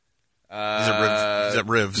work? Is it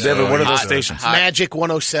Rivs? They have one of those stations. Magic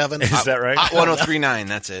 107. Is that right? Hot 1039,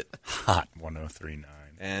 that's it. Hot 1039.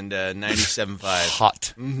 And 97.5.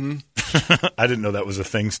 Hot. Mm-hmm. I didn't know that was a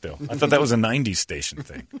thing still. I thought that was a 90s station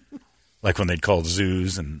thing. Like when they'd call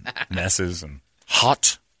zoos and messes and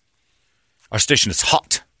hot. Our station is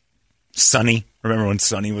hot. Sonny. Remember when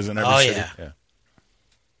Sonny was in every city? Yeah.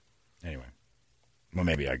 Anyway. Well,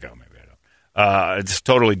 maybe I go. Maybe I don't. It's a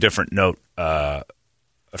totally different note. A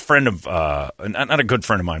friend of, not a good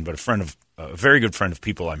friend of mine, but a very good friend of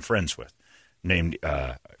people I'm friends with, named,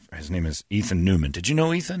 his name is Ethan Newman. Did you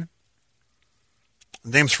know Ethan?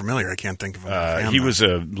 The name's familiar. I can't think of him. He was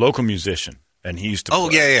a local musician, and he used to. Oh,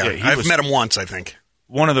 play. yeah. I've met him once, I think.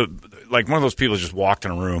 One of those people just walked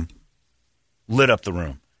in a room, lit up the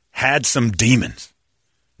room, had some demons,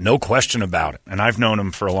 no question about it. And I've known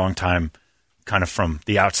him for a long time, kind of from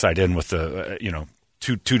the outside in, with the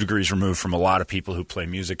 2 degrees removed from a lot of people who play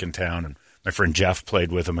music in town. And my friend Jeff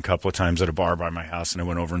played with him a couple of times at a bar by my house, and I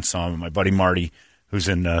went over and saw him. And my buddy Marty, who's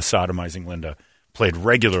in Sodomizing Linda, played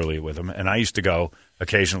regularly with him. And I used to go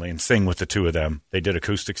occasionally and sing with the two of them. They did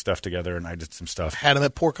acoustic stuff together, and I did some stuff. Had him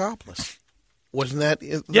at Porkopolis. Wasn't that?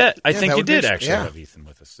 Yeah, I think you did actually have Ethan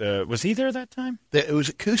with us. Was he there that time? It was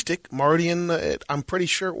acoustic. Marty and I'm pretty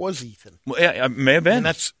sure it was Ethan. Well, yeah, it may have been. And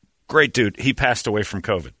that's great, dude. He passed away from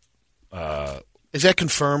COVID. Is that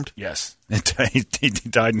confirmed? Yes. He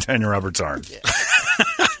died in Tanya Roberts' arms.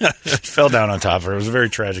 Yeah. Fell down on top of her. It was a very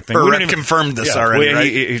tragic thing. Rhett confirmed this already,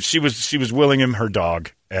 right? She was willing him her dog,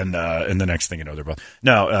 and the next thing you know, they're both.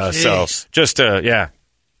 No, so just,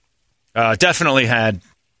 definitely had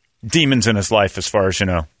demons in his life, as far as you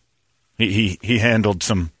know. He handled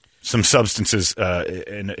some substances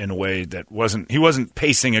in a way that he wasn't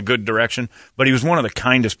pacing a good direction, but he was one of the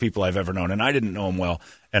kindest people I've ever known, and I didn't know him well,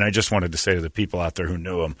 and I just wanted to say to the people out there who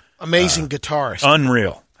knew him, amazing guitarist,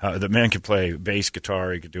 unreal. The man could play bass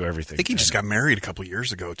guitar, he could do everything. I think he just got married a couple of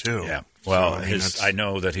years ago too. Yeah, well, I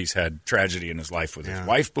know that he's had tragedy in his life with his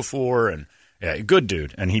wife before, and good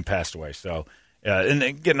dude, and he passed away. So.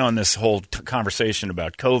 And getting on this whole conversation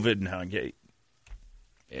about COVID and how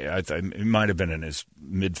it might have been in his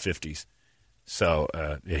mid-50s. So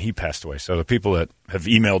he passed away. So the people that have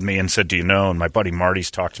emailed me and said, do you know? And my buddy Marty's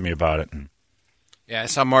talked to me about it. And I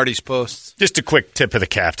saw Marty's posts. Just a quick tip of the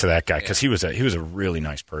cap to that guy, because he was a really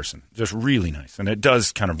nice person, just really nice. And it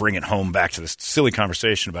does kind of bring it home back to this silly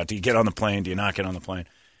conversation about, do you get on the plane, do you not get on the plane?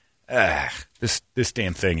 This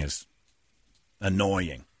damn thing is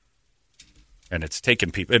annoying. And it's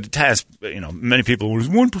taken people. It has, many people. It was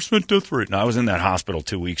 1% death rate. No, I was in that hospital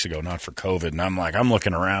 2 weeks ago, not for COVID. And I'm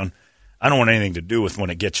looking around. I don't want anything to do with when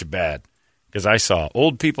it gets you bad, because I saw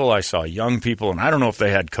old people, I saw young people, and I don't know if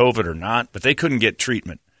they had COVID or not, but they couldn't get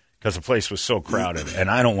treatment because the place was so crowded. And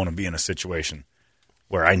I don't want to be in a situation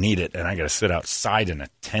where I need it and I got to sit outside in a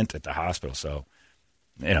tent at the hospital. So,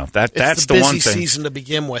 that's the one thing. It's the busy season to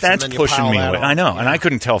begin with. That's and then pushing you me pile away. that on. I know, and I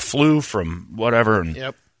couldn't tell flu from whatever. And,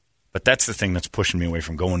 Yep. But that's the thing that's pushing me away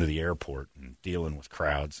from going to the airport and dealing with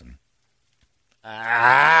crowds. And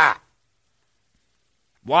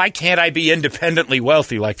why can't I be independently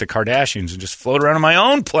wealthy like the Kardashians and just float around on my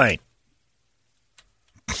own plane?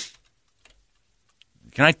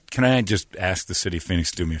 Can I just ask the city of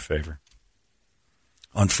Phoenix to do me a favor?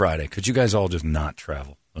 On Friday, could you guys all just not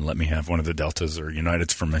travel and let me have one of the Deltas or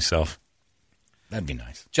Uniteds for myself? That'd be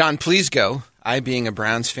nice. John, please go. I, being a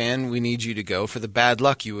Browns fan, we need you to go for the bad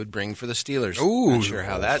luck you would bring for the Steelers. Ooh. Not sure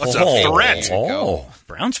how that's a threat.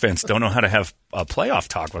 Browns fans don't know how to have a playoff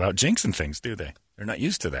talk without jinxing things, do they? They're not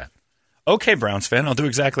used to that. Okay, Browns fan, I'll do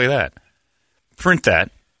exactly that. Print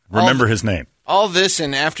that. Remember his name. All this,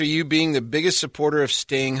 and after you being the biggest supporter of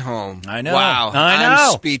staying home. I know. Wow.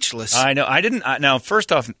 I'm speechless. I know. Now,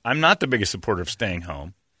 first off, I'm not the biggest supporter of staying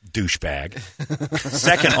home. Douchebag.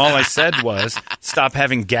 Second, all I said was stop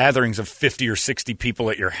having gatherings of 50 or 60 people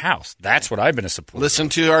at your house. That's what I've been a supporter. Listen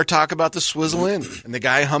to our talk about the Swizzle Inn and the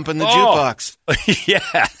guy humping the jukebox.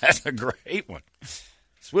 Yeah, that's a great one.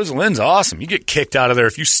 Swizzle Inn's awesome. You get kicked out of there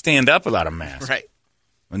if you stand up without a mask. Right.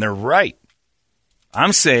 And they're right.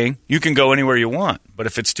 I'm saying you can go anywhere you want, but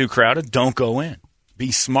if it's too crowded, don't go in.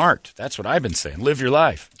 Be smart. That's what I've been saying. Live your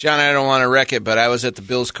life. John, I don't want to wreck it, but I was at the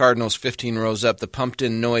Bills-Cardinals 15 rows up. The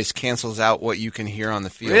pumped-in noise cancels out what you can hear on the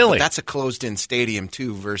field. Really? But that's a closed-in stadium,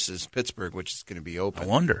 too, versus Pittsburgh, which is going to be open. I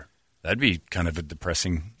wonder. That'd be kind of a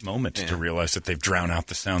depressing moment to realize that they've drowned out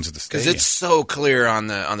the sounds of the stadium. Because it's so clear on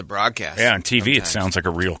the broadcast. Yeah, on TV it sounds like a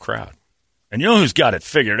real crowd. And you know who's got it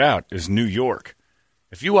figured out is New York.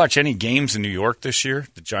 If you watch any games in New York this year,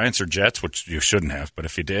 the Giants or Jets, which you shouldn't have, but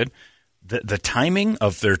if you did, the timing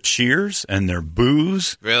of their cheers and their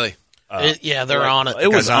boos. Really? They're on it. It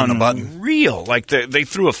was on the button. Real. Like they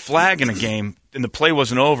threw a flag in a game and the play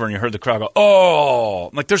wasn't over and you heard the crowd go,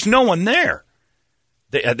 oh. Like there's no one there.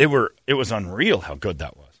 It was unreal how good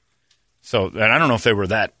that was. So, and I don't know if they were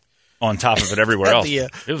that on top of it everywhere else. The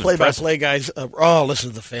play-by-play guys, listen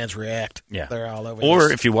to the fans react. Yeah. They're all over Or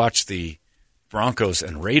this. if you watch the Broncos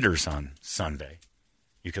and Raiders on Sunday,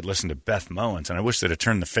 you could listen to Beth Mowins, and I wish they'd have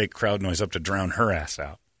turned the fake crowd noise up to drown her ass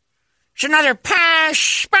out. It's another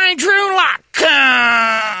pass by Drew Lock.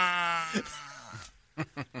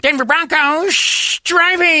 Denver Broncos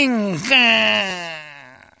driving.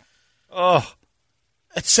 Oh,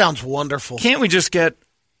 it sounds wonderful. Can't we just get...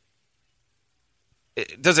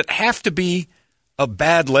 Does it have to be a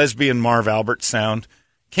bad lesbian Marv Albert sound?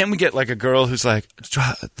 Can't we get like a girl who's like,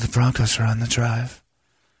 the Broncos are on the drive?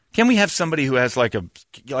 Can we have somebody who has like a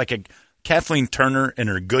Kathleen Turner in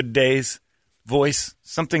her good days voice,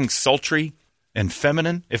 something sultry and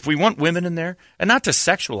feminine? If we want women in there, and not to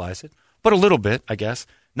sexualize it, but a little bit, I guess.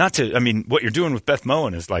 Not to, I mean, what you're doing with Beth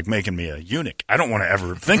Moen is like making me a eunuch. I don't want to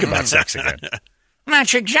ever think about sex again.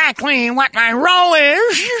 That's exactly what my role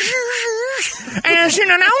is as an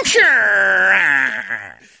announcer.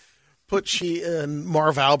 Put she and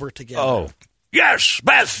Marv Albert together. Oh, yes,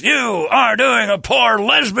 Beth, you are doing a poor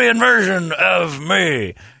lesbian version of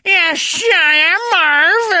me. Yes, I am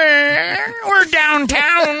Marv. We're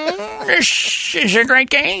downtown. This is a great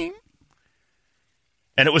game.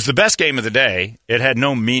 And it was the best game of the day. It had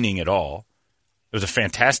no meaning at all. It was a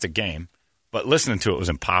fantastic game, but listening to it was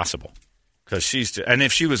impossible. Because and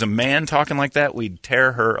if she was a man talking like that, we'd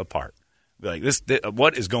tear her apart. Be like,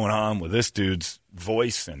 what is going on with this dude's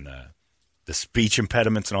voice and the speech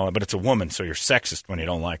impediments and all that? But it's a woman, so you're sexist when you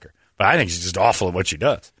don't like her. But I think she's just awful at what she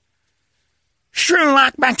does. Drew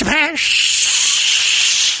Lock back to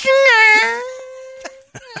pass.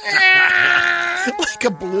 Like a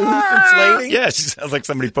balloon inflating? Yeah, she sounds like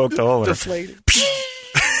somebody poked a hole in her. Deflated.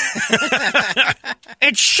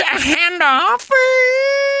 It's a handoff.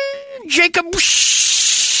 Jacob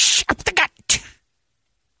up the gut.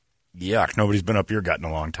 Yuck, nobody's been up your gut in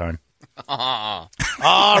a long time. All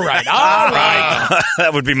right.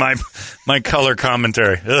 That would be my color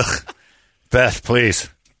commentary. Ugh. Beth, please.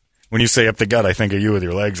 When you say up the gut, I think of you with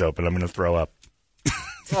your legs open. I'm going to throw up.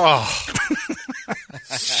 Oh.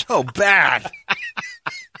 So bad.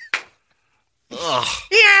 Ugh.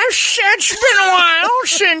 Yes, it's been a while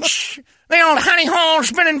since the old honey hole's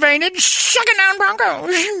been invaded. Suck it down,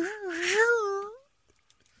 Broncos.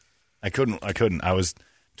 I couldn't. I was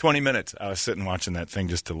 20 minutes. I was sitting watching that thing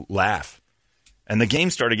just to laugh. And the game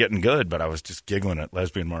started getting good, but I was just giggling at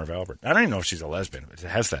lesbian Marv Albert. I don't even know if she's a lesbian, but it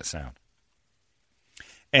has that sound.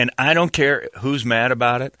 And I don't care who's mad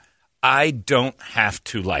about it. I don't have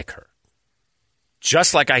to like her.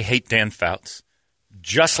 Just like I hate Dan Fouts.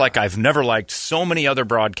 Just like I've never liked so many other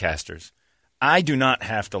broadcasters. I do not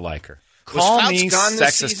have to like her. Call was me Fouts gone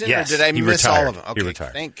sexist. this season, yes, or did I miss retired. all of them? Okay, he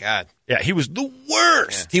retired. Thank God. Yeah, he was the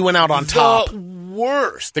worst. Yeah. He went out on top. The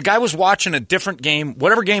worst. The guy was watching a different game,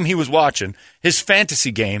 whatever game he was watching, his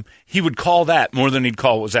fantasy game, he would call that more than he'd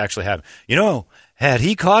call what was actually happening. You know, had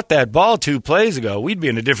he caught that ball 2 plays ago, we'd be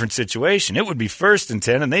in a different situation. It would be 1st and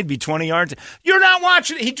 10, and they'd be 20 yards. You're not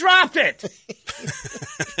watching it. He dropped it.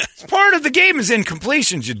 It's part of the game is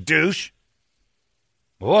incompletions, you douche.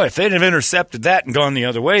 Boy, if they'd have intercepted that and gone the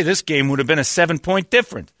other way, this game would have been a 7-point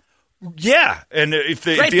difference. Yeah, and if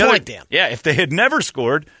they, Dan. Yeah, if they had never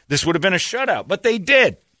scored, this would have been a shutout. But they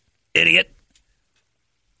did, idiot.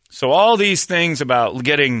 So all these things about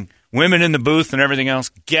getting women in the booth and everything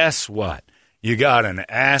else, guess what? You got an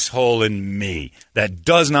asshole in me that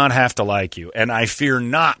does not have to like you, and I fear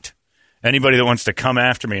not anybody that wants to come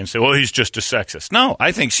after me and say, well, he's just a sexist. No,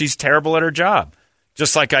 I think she's terrible at her job.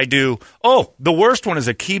 Just like I do. Oh, the worst one is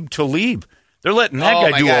Aqib Talib. They're letting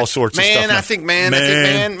that guy do all sorts of stuff. I think man.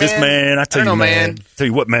 This man, I tell you, man. Tell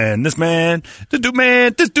you what, man. This man, this dude,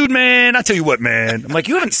 man. I tell you what, man. I'm like,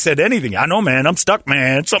 you haven't said anything. I know, man. I'm stuck,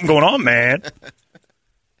 man. Something going on, man.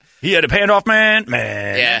 He had a handoff, man.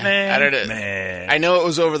 Yeah, man, I don't know. Man. I know it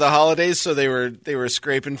was over the holidays, so they were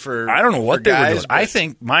scraping for. I don't know what they were doing. But I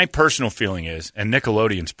think my personal feeling is, and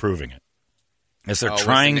Nickelodeon's proving it. As they're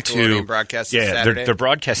trying to broadcast Saturday? They're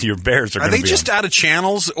broadcasting your Bears. Are they just out of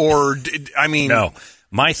channels, or I mean? No.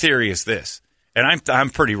 My theory is this, and I'm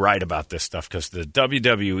pretty right about this stuff because the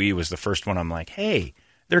WWE was the first one. I'm like, hey,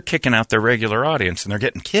 they're kicking out their regular audience and they're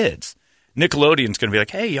getting kids. Nickelodeon's going to be like,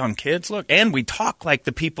 hey, young kids, look, and we talk like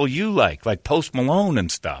the people you like Post Malone and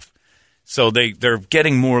stuff. So they're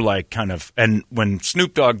getting more like kind of. And when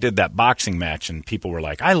Snoop Dogg did that boxing match, and people were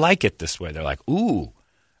like, I like it this way. They're like, ooh.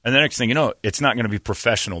 And the next thing you know, it's not going to be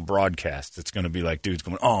professional broadcast. It's going to be like dudes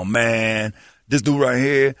going, oh, man, this dude right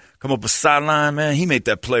here, come up a sideline, man, he made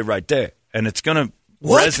that play right there. And it's going to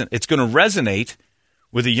resonate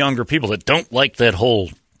with the younger people that don't like that whole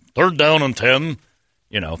 3rd down and 10,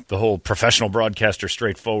 the whole professional broadcaster,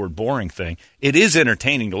 straightforward, boring thing. It is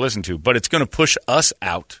entertaining to listen to, but it's going to push us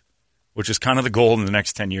out which is kind of the goal in the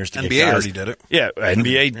next 10 years. To NBA get guys. already did it. Yeah,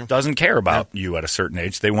 NBA doesn't care about you at a certain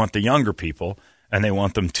age. They want the younger people, and they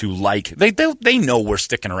want them to like. They know we're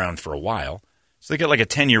sticking around for a while, so they get like a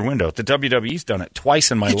 10-year window. The WWE's done it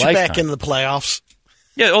twice in my lifetime. Get you back into the playoffs.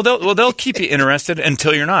 Yeah, they'll keep you interested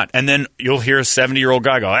until you're not, and then you'll hear a 70-year-old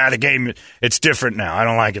guy go, "The game, it's different now. I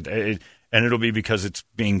don't like it," and it'll be because it's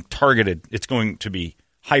being targeted. It's going to be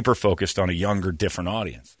hyper focused on a younger, different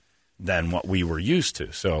audience than what we were used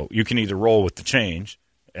to. So you can either roll with the change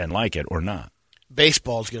and like it or not.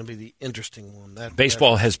 Baseball is going to be the interesting one.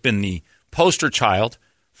 Baseball has been the poster child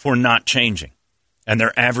for not changing. And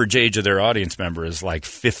their average age of their audience member is like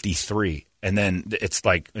 53. And then it's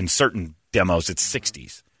like in certain demos, it's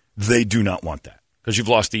 60s. They do not want that because you've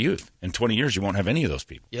lost the youth. In 20 years, you won't have any of those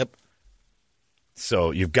people. Yep. So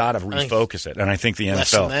you've got to refocus it. And I think the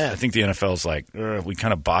NFL is like, we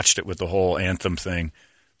kind of botched it with the whole anthem thing.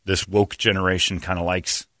 This woke generation kind of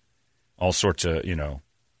likes all sorts of,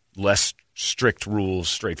 less strict rules,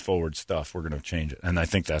 straightforward stuff. We're going to change it. And I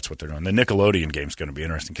think that's what they're doing. The Nickelodeon game's going to be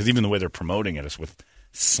interesting because even the way they're promoting it is with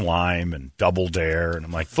slime and double dare. And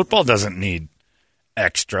I'm like, football doesn't need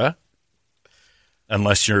extra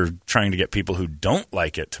unless you're trying to get people who don't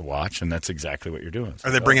like it to watch. And that's exactly what you're doing. Are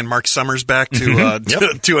they bringing Mark Summers back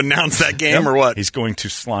to announce that game or what? He's going to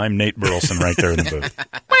slime Nate Burleson right there in the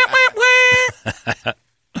booth.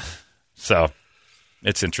 So,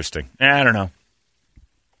 it's interesting. I don't know.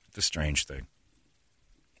 It's a strange thing.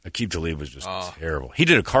 Aqib Talib was just terrible. He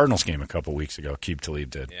did a Cardinals game a couple weeks ago. Aqib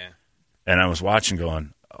Talib did. Yeah. And I was watching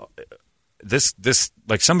going, this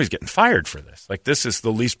like somebody's getting fired for this. Like this is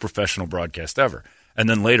the least professional broadcast ever. And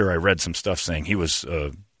then later I read some stuff saying he was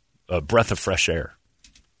a breath of fresh air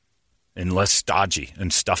and less stodgy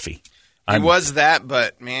and stuffy. He was that,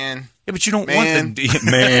 but man. Yeah, but you don't want the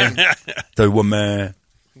man.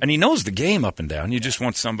 And he knows the game up and down. You just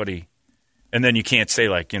want somebody, and then you can't say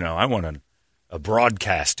like, I want a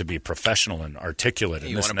broadcast to be professional and articulate.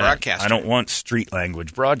 You want a broadcaster. I don't want street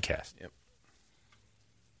language broadcast. Yep.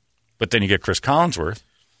 But then you get Chris Collinsworth,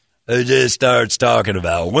 who just starts talking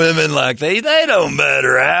about women like they don't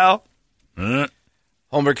matter, Al.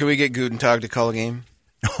 Holmberg, can we get Guten Tag to call a game?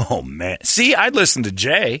 Oh, man. See, I'd listen to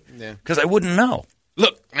Jay because I wouldn't know.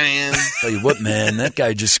 Look, man. Tell you what, man, that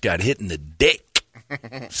guy just got hit in the dick.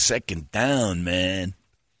 Second down, man.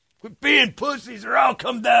 Quit being pussies or I'll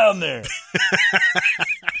come down there.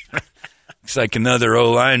 Looks like another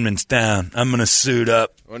O-lineman's down. I'm going to suit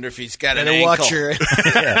up. Wonder if he's got an ankle. Watch your...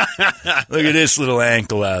 Yeah. Look at this little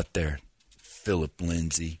ankle out there. Philip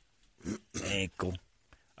Lindsay. Ankle.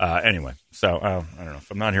 Anyway, so I don't know. If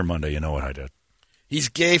I'm not here Monday, you know what I did. He's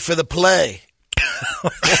gay for the play.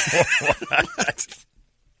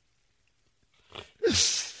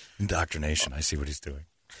 Indoctrination. I see what he's doing.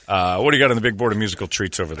 What do you got on the big board of musical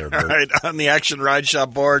treats over there, Bert? All right, on the Action Ride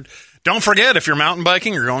Shop board. Don't forget, if you're mountain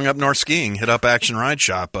biking or going up north skiing, hit up Action Ride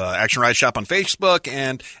Shop. Action Ride Shop on Facebook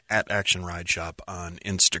and at Action Ride Shop on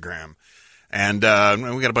Instagram. And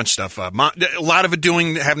we got a bunch of stuff. A lot of it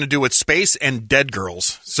having to do with space and dead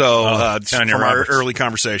girls. So from our early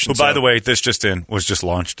conversations. Who, by the way, this just was just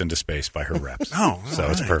launched into space by her reps. So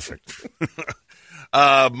it's perfect.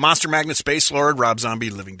 Monster Magnet Space Lord, Rob Zombie,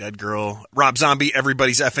 Living Dead Girl, Rob Zombie,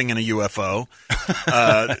 Everybody's Effing in a UFO.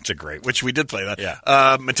 That's a great one. Which we did play that. Yeah.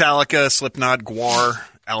 Metallica, Slipknot, Gwar,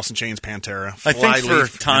 Alice in Chains, Pantera. I think for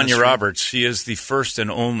Tanya Roberts, she is the first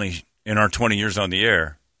and only in our 20 years on the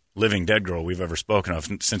air Living Dead Girl we've ever spoken of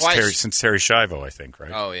since Terry Schiavo, I think,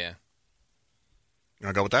 right? Oh, yeah. You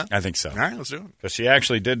want to go with that? I think so. All right, let's do it. Because she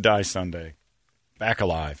actually did die Sunday. Back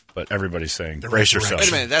alive, but everybody's saying brace yourself. Wait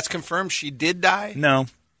a minute, that's confirmed she did die? No,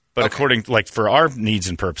 but according, for our needs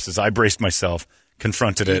and purposes, I braced myself,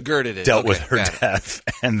 confronted it, dealt with her death,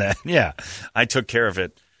 and then, I took care of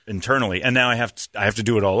it internally, and now I have to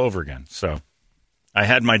do it all over again. So I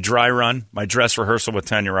had my dry run, my dress rehearsal with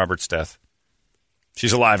Tanya Roberts' death.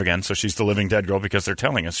 She's alive again, so she's the Living Dead Girl because they're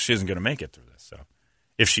telling us she isn't going to make it through this. So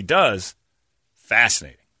if she does,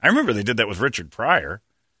 fascinating. I remember they did that with Richard Pryor.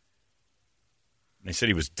 They said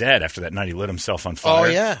he was dead after that night. He lit himself on fire. Oh,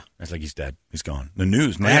 yeah. I was like, he's dead. He's gone. The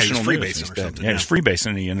news, national news. He's Freebasing or dead. something. Yeah, he was freebasing,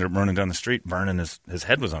 and he ended up running down the street, burning his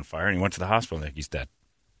head was on fire, and he went to the hospital. Like, he's dead.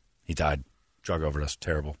 He died. Drug overdose.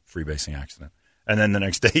 Terrible freebasing accident. And then the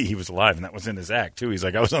next day, he was alive, and that was in his act, too. He's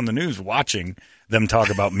like, I was on the news watching them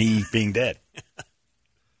talk about me being dead.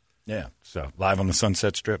 Yeah, so live on the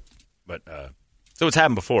Sunset Strip. But so it's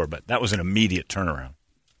happened before, but that was an immediate turnaround.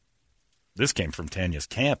 This came from Tanya's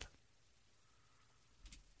camp.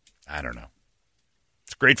 I don't know.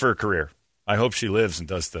 It's great for her career. I hope she lives and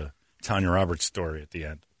does the Tanya Roberts story at the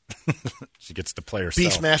end. She gets to play herself.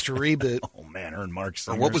 Beastmaster reboot. Oh man, her and Mark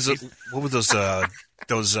Singer. Or what was it? What were those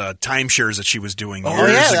timeshares that she was doing Oh,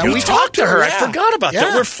 years yeah, ago? We talked to her. Yeah. I forgot about that.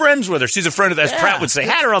 Yeah. We're friends with her. She's a friend of, as Yeah. Pratt would say,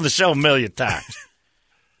 had her on the show a million times.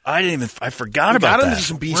 I forgot We about got that. into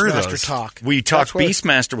some Where are Beastmaster those? talk. We talked That's where-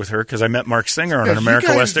 Beastmaster with her because I met Mark Singer on Yeah, an America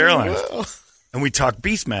you guys West do Airlines. well. And we talked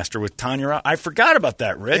Beastmaster with Tanya Robb. I forgot about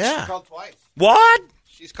that, Rich. Yeah. Called twice. What?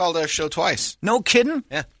 She's called our show twice. No kidding?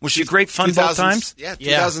 Yeah. Was she great fun both 2000 times? Yeah,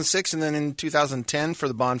 Yeah. 2006 and then in 2010 for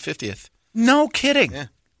the Bond 50th. No kidding. Yeah.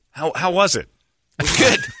 How was it? It was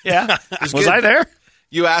good. Yeah. was Was good. I there?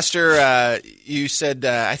 You asked her, you said,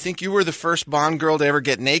 I think you were the first Bond girl to ever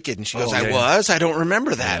get naked. And she goes, I yeah. was? I don't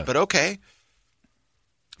remember that, but okay.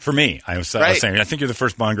 For me. I was Right. saying, I think you're the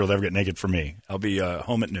first Bond girl to ever get naked for me. I'll be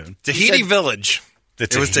home at noon. Tahiti Village.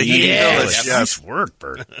 It was Tahiti Village. Yes. Yes. Nice work,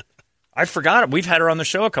 Bert. I forgot it. We've had her on the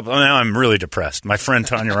show a couple. Oh, now I'm really depressed. My friend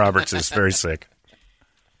Tanya Roberts is very sick.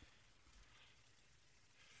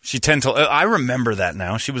 She I remember that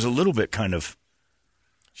now. She was a little bit kind of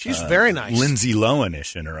She's very nice. Lindsay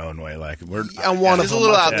Lohan-ish in her own way. Like we're I'm one of She's a them.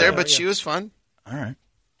 little I'll out tell there, you. but she was fun. all right.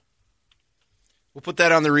 We'll put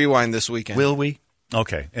that on the rewind this weekend. Will we?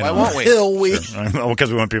 Okay. Why won't we? Will we? Because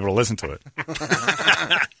we want people to listen to it.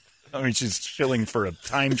 I mean, she's shilling for a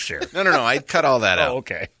timeshare. No. I'd cut all that out. Oh,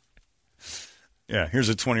 okay. Yeah, here's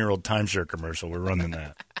a 20-year-old timeshare commercial. We're running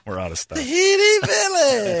that. We're out of stuff. Tahiti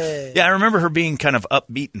Village. Yeah, I remember her being kind of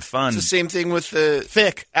upbeat and fun. It's the same thing with the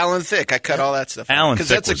Thick. Alan Thicke. I cut all that stuff out. Alan because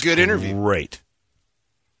Thicke that's a was good interview. Great.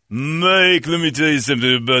 Mike, let me tell you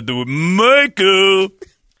something about the Michael.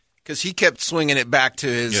 Because he kept swinging it back to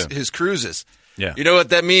his cruises. Yeah. You know what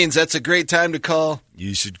that means? That's a great time to call.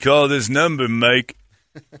 You should call this number, Mike.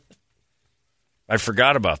 I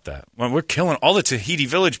forgot about that. Well, we're killing all the Tahiti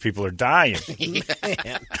Village people are dying.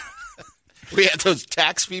 We had those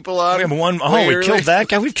tax people on. We have one. way Oh, we early. killed that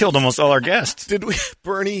guy. We've killed almost all our guests. Did we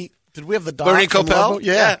have the doc Bernie from Coppell? Lobo?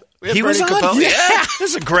 Yeah. We had He was Bernie on. Coppell. Yeah. This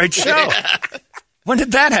is a great show. When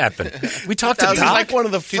did that happen? We talked to That was Doc. like one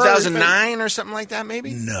of the first. 2009 or something like that,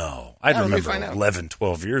 maybe? No, I let me remember find out. 11,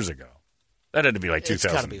 12 years ago. That had to be like It's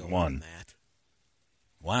gotta be older 2001. than that.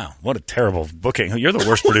 Wow, what a terrible booking. You're the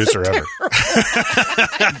worst producer ever.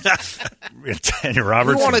 Tanya We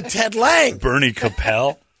Roberts, wanted Ted Lang. Bernie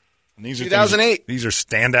Coppell. And these are 2008. These are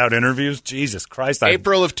standout interviews. Jesus Christ.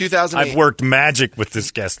 April of 2008. I've worked magic with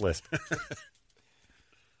this guest list.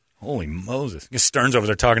 Holy Moses. Stern's over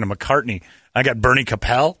there talking to McCartney. I got Bernie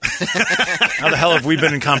Coppell. How the hell have we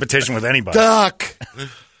been in competition with anybody? Duck.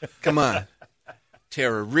 Come on.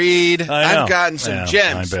 Tara Reid. I know. I've gotten some Yeah,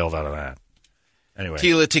 gems. I bailed out of that. Anyway.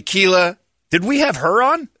 Tila Tequila. Did we have her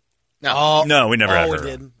on? No. No, we never had Oh, her we on.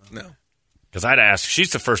 didn't. No. Because I'd ask.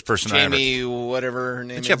 She's the first person Jamie, whatever her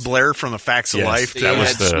name Did is. you have Blair from the Facts Yes. of Life? That That was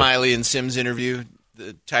had the- Smiley and Sims interview.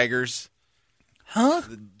 The Tigers. Huh?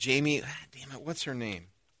 Jamie. Damn it. What's her name?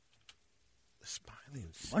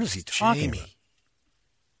 What is he talking Jamie. about?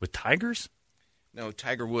 With tigers? No,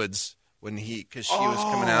 Tiger Woods. Because she was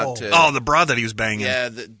coming out to. Oh, the broad that he was banging. yeah.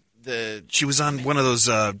 The She was on one of those.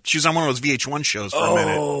 She was on one of those VH1 shows for a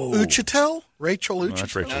minute. Uchitel? Rachel Oh, Uchitel?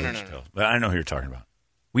 that's Rachel No. Uchitel. But I know who you're talking about.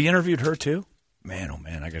 We interviewed her too? Man, oh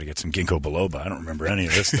man, I got to get some ginkgo biloba. I don't remember any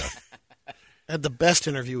of this stuff. Had the best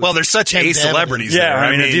interview. Well, with there's such Ken A Devlin. celebrities. Yeah, there.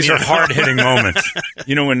 I mean these you are know. hard-hitting moments.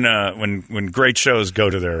 You know when great shows go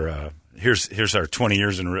to their here's our 20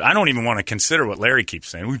 years in. I don't even want to consider what Larry keeps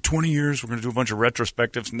saying. We're 20 years. We're going to do a bunch of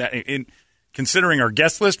retrospectives. Considering our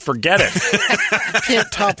guest list, forget it. You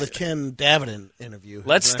can't top the Ken Davidan interview.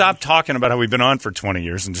 Let's stop talking about how we've been on for 20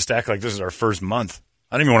 years and just act like this is our first month.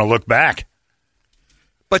 I don't even want to look back.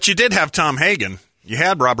 But you did have Tom Hagen. You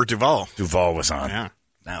had Robert Duvall. Duvall was on. Yeah.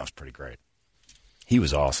 That was pretty great. He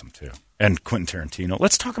was awesome, too. And Quentin Tarantino.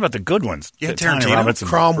 Let's talk about the good ones. You had Tanya Tarantino? Roberts and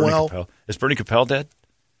Cromwell. Bernie Coppell. Is Bernie Coppell dead?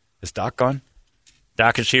 Is Doc gone?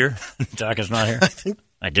 Doc is here? Doc is not here?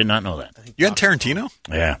 I did not know that. You had Tarantino?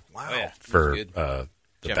 Yeah. Oh, yeah. For Good. the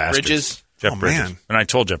Jeff Bastards. Bridges. Jeff Oh, Bridges. man. And I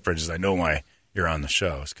told Jeff Bridges, I know why you're on the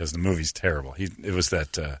show. It's because the movie's terrible. It was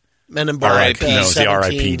that Men in Black. R.I.P. No, it's the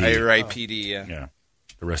 17. R.I.P.D. RIPD, yeah. Yeah.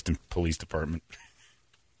 The Reston Police Department.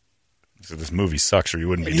 So this movie sucks or you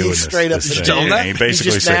wouldn't be And doing he's this. straight up this the thing. dude. And he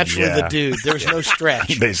basically He's just said, naturally yeah. the dude. There's no stretch.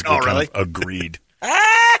 He basically kind of agreed.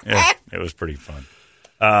 Yeah, it was pretty fun.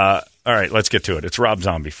 All right, let's get to it. It's Rob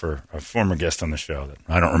Zombie for a former guest on the show that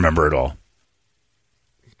I don't remember at all.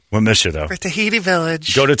 We'll miss you, though. For Tahiti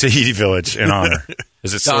Village. Go to Tahiti Village in honor.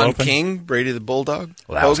 Is it still Don open? King, Brady the Bulldog.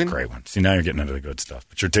 Well, that was a Hogan. great one. See, now you're getting into the good stuff,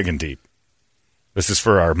 but you're digging deep. This is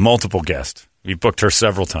for our multiple guest. We booked her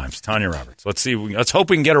several times, Tanya Roberts. Let's see. Let's hope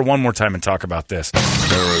we can get her one more time and talk about this.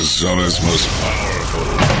 Arizona's most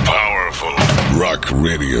powerful Rock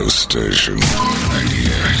radio station.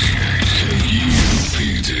 98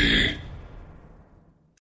 KUPD.